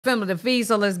film the feed,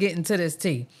 so let's get into this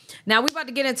tea. Now we about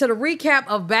to get into the recap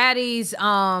of Baddies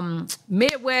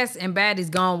Midwest and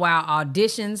Baddies Gone Wild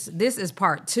auditions. This is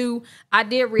part 2. I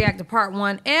did react to part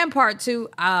 1 and part 2.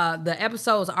 The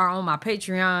episodes are on my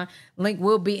Patreon. Link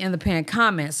will be in the pinned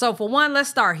comment. So for one, let's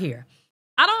start here.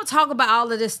 I don't talk about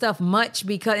all of this stuff much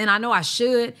because, and I know I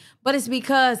should, but it's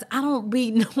because I don't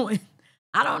be knowing,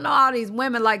 I don't know all these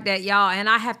women like that, y'all, and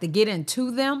I have to get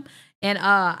into them. And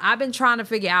I've been trying to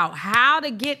figure out how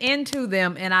to get into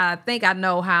them, and I think I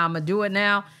know how I'm going to do it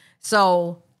now.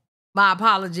 So my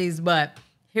apologies, but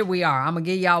here we are. I'm going to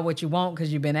give y'all what you want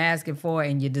because you've been asking for it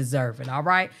and you deserve it, all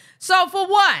right? So for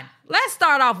one, let's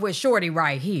start off with Shorty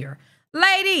right here.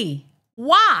 Lady,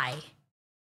 why?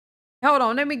 Hold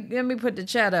on, let me put the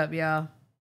chat up, y'all.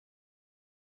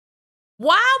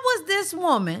 Why was this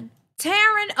woman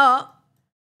tearing up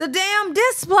the damn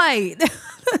display?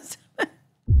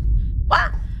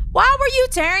 Why were you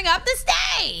tearing up the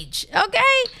stage?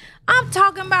 Okay? I'm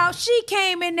talking about she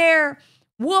came in there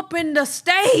whooping the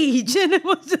stage and it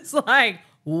was just like,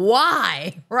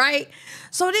 why? Right?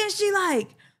 So then she like,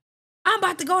 I'm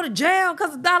about to go to jail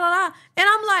because of da-da-da. And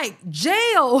I'm like,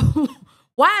 jail?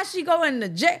 Why is she going to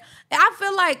jail? I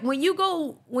feel like when you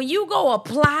go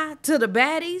apply to the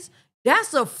Baddies,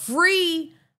 that's a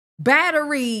free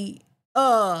battery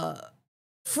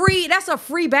that's a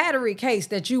free battery case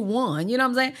that you won. You know what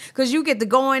I'm saying? Because you get to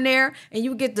go in there and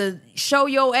you get to show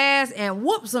your ass and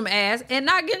whoop some ass and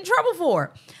not get in trouble for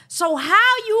it. So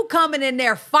how you coming in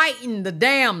there fighting the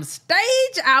damn stage,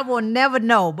 I will never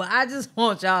know. But I just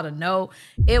want y'all to know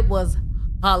it was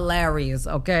hilarious,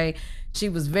 okay? She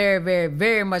was very, very,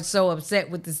 very much so upset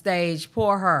with the stage.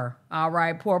 Poor her. All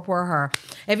right, poor her.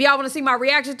 If y'all want to see my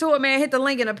reaction to it, man, hit the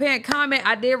link in the pinned comment.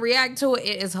 I did react to it.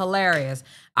 It is hilarious.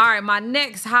 All right, my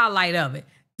next highlight of it.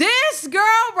 This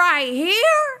girl right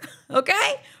here,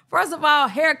 okay? First of all,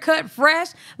 haircut fresh.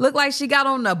 Look like she got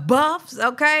on the buffs,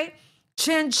 okay?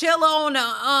 Chinchilla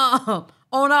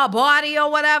on her body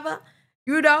or whatever,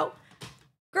 you know?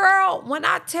 Girl, when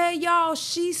I tell y'all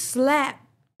she slapped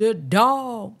the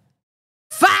dog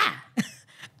fire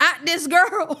at this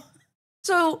girl.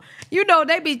 So, you know,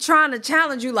 they be trying to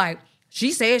challenge you like,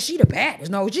 she said she the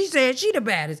baddest. No, she said she the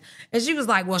baddest. And she was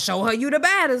like, well, show her you the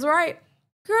baddest, right?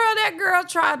 Girl, that girl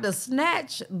tried to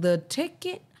snatch the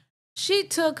ticket. She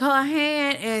took her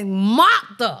hand and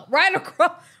mopped her right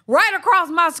across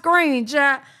my screen,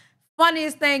 child.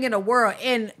 Funniest thing in the world.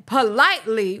 And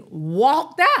politely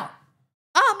walked out.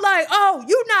 I'm like, oh,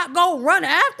 you not gonna run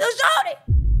after Shorty?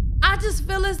 I just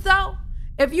feel as though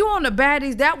if you on the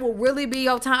Baddies, that will really be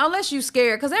your time. Unless you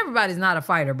scared, because everybody's not a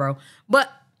fighter, bro.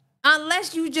 But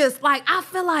unless you just, like, I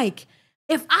feel like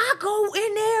if I go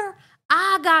in there,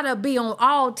 I gotta be on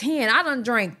all 10. I done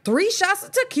drank 3 shots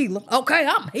of tequila. Okay,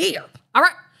 I'm here. All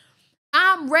right.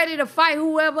 I'm ready to fight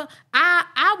whoever.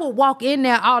 I will walk in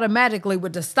there automatically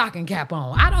with the stocking cap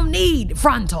on. I don't need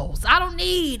frontals. I don't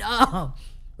need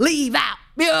leave out.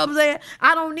 You know what I'm saying?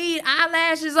 I don't need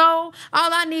eyelashes on. All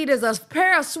I need is a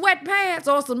pair of sweatpants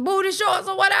or some booty shorts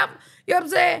or whatever. You know what I'm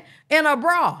saying? And a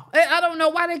bra. I don't know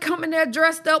why they come in there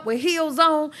dressed up with heels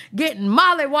on, getting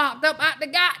mollywopped up out the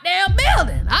goddamn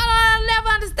building. I never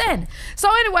understand it. So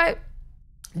anyway,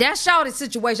 that's Shorty's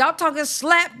situation. I'm talking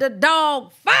slap the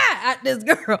dog fire at this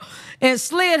girl and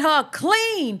slid her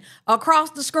clean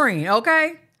across the screen,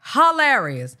 okay?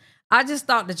 Hilarious. I just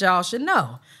thought that y'all should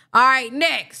know. All right,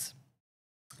 next.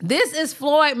 This is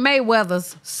Floyd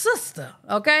Mayweather's sister,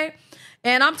 okay?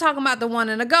 And I'm talking about the one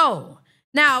in the gold.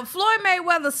 Now, Floyd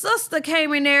Mayweather's sister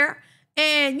came in there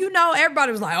and, you know,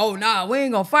 everybody was like, oh, nah, we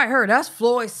ain't gonna fight her. That's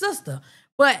Floyd's sister.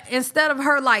 But instead of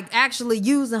her, like, actually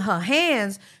using her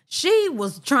hands, she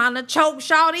was trying to choke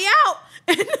Shorty out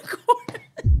in the corner.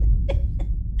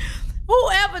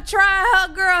 Whoever tried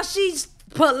her, girl, she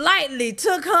politely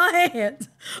took her hands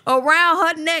around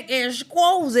her neck and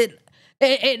squoze it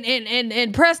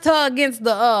and pressed her against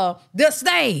the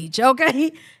stage,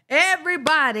 okay?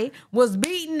 Everybody was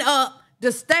beating up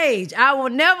the stage. I will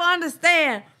never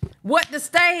understand what the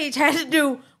stage had to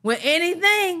do with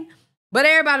anything, but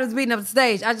everybody was beating up the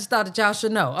stage. I just thought that y'all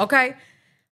should know, okay?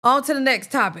 On to the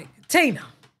next topic. Tina.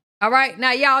 All right?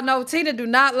 Now, y'all know Tina do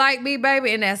not like me,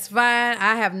 baby, and that's fine.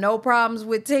 I have no problems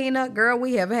with Tina. Girl,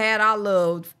 we have had our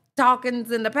little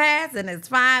talkings in the past, and it's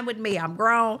fine with me. I'm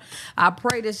grown. I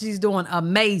pray that she's doing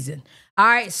amazing. All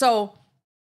right, so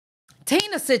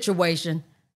Tina's situation,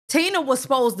 Tina was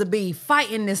supposed to be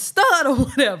fighting this stud or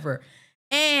whatever,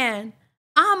 and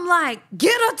I'm like,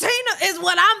 get her, Tina, is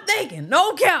what I'm thinking.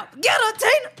 No cap. Get her,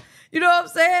 Tina. You know what I'm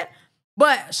saying?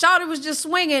 But Shorty was just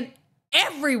swinging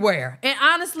everywhere. And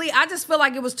honestly, I just feel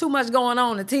like it was too much going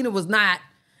on and Tina was not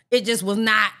It just was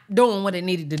not doing what it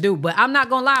needed to do. But I'm not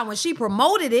gonna lie, when she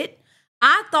promoted it,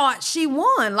 I thought she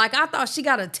won. Like, I thought she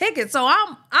got a ticket. So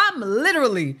I'm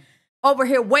literally over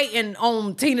here waiting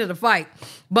on Tina to fight.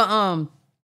 But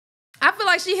I feel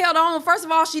like she held on. First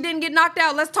of all, she didn't get knocked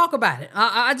out. Let's talk about it.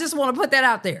 I just want to put that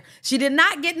out there. She did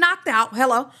not get knocked out.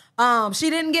 Hello. She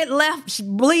didn't get left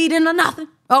bleeding or nothing.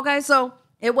 Okay, so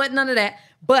it wasn't none of that.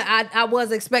 But I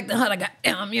was expecting her to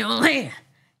goddamn, hand.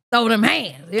 Throw them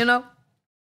hands,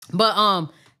 But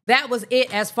that was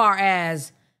it as far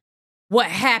as what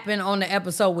happened on the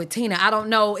episode with Tina. I don't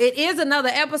know. It is another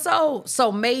episode,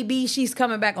 so maybe she's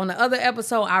coming back on the other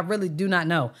episode. I really do not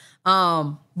know.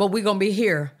 But we're going to be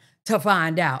here to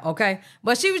find out, okay?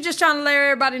 But she was just trying to let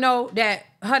everybody know that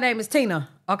her name is Tina,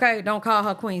 okay? Don't call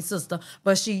her Queen Sister.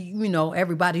 But she,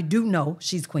 everybody do know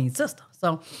she's Queen Sister.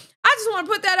 So I just want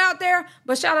to put that out there.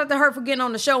 But shout out to her for getting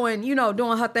on the show and,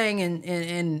 doing her thing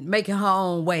and making her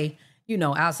own way,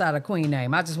 outside of Queen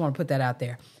name. I just want to put that out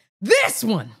there. This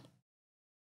one,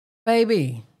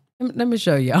 baby, let me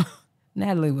show y'all.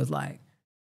 Natalie was like,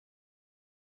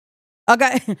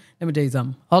 okay, let me tell you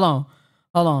something. Hold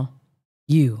on.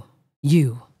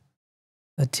 You,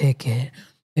 a ticket.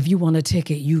 If you want a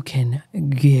ticket, you can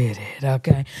get it,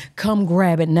 okay? Come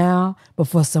grab it now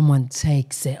before someone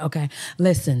takes it, okay?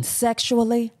 Listen,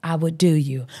 sexually, I would do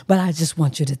you, but I just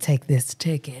want you to take this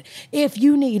ticket. If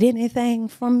you need anything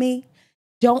from me,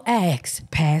 don't ask,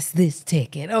 pass this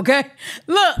ticket, okay?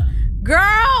 Look,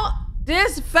 girl,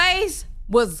 this face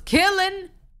was killing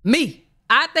me.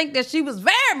 I think that she was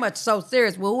very much so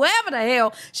serious with whoever the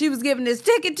hell she was giving this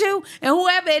ticket to, and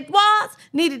whoever it was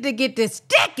needed to get this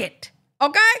ticket,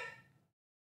 okay?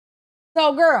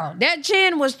 So, girl, that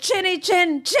chin was chinning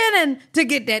to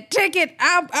get that ticket.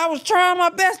 I was trying my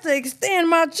best to extend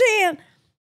my chin,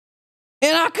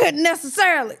 and I couldn't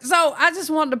necessarily. So, I just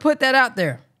wanted to put that out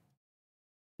there.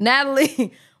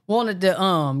 Natalie wanted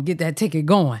to get that ticket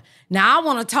going. Now, I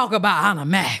want to talk about Ahna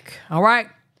Mac, all right?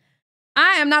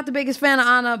 I am not the biggest fan of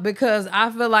Ahna because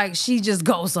I feel like she just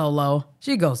goes so low.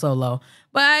 She goes so low.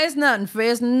 But it's nothing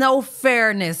fair. It's no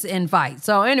fairness in fights.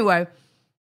 So anyway,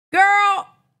 girl,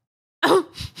 poor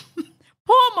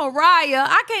Mariah.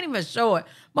 I can't even show it.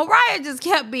 Mariah just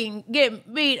kept getting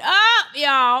beat up,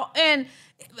 y'all. And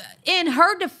in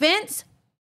her defense,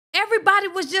 everybody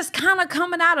was just kind of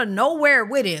coming out of nowhere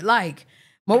with it. Like,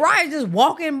 Mariah just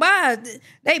walking by,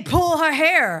 they pull her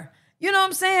hair. You know what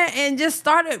I'm saying? And just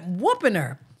started whooping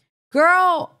her.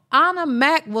 Girl, Ahna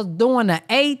Mac was doing an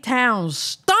A-town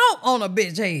stomp on a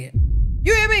bitch head.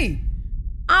 You hear me?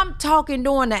 I'm talking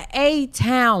doing an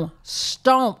A-town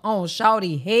stomp on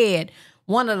shawty head.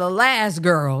 One of the last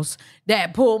girls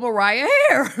that pulled Mariah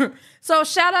hair. So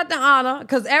shout out to Ahna,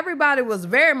 because everybody was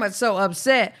very much so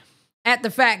upset at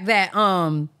the fact that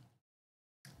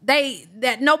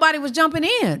that nobody was jumping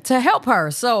in to help her.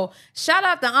 So shout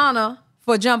out to Ahna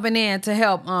for jumping in to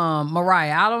help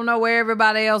Mariah. I don't know where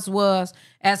everybody else was.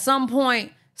 At some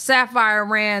point, Sapphire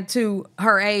ran to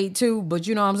her aid too, but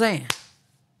you know what I'm saying?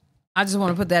 I just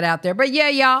want to put that out there. But yeah,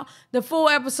 y'all, the full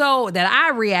episode that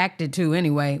I reacted to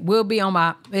anyway will be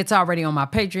it's already on my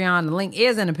Patreon. The link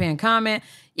is in the pinned comment.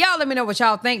 Y'all let me know what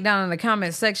y'all think down in the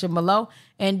comment section below.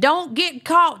 And don't get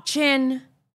caught chin.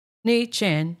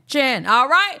 All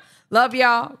right? Love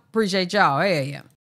y'all. Appreciate y'all. Yeah.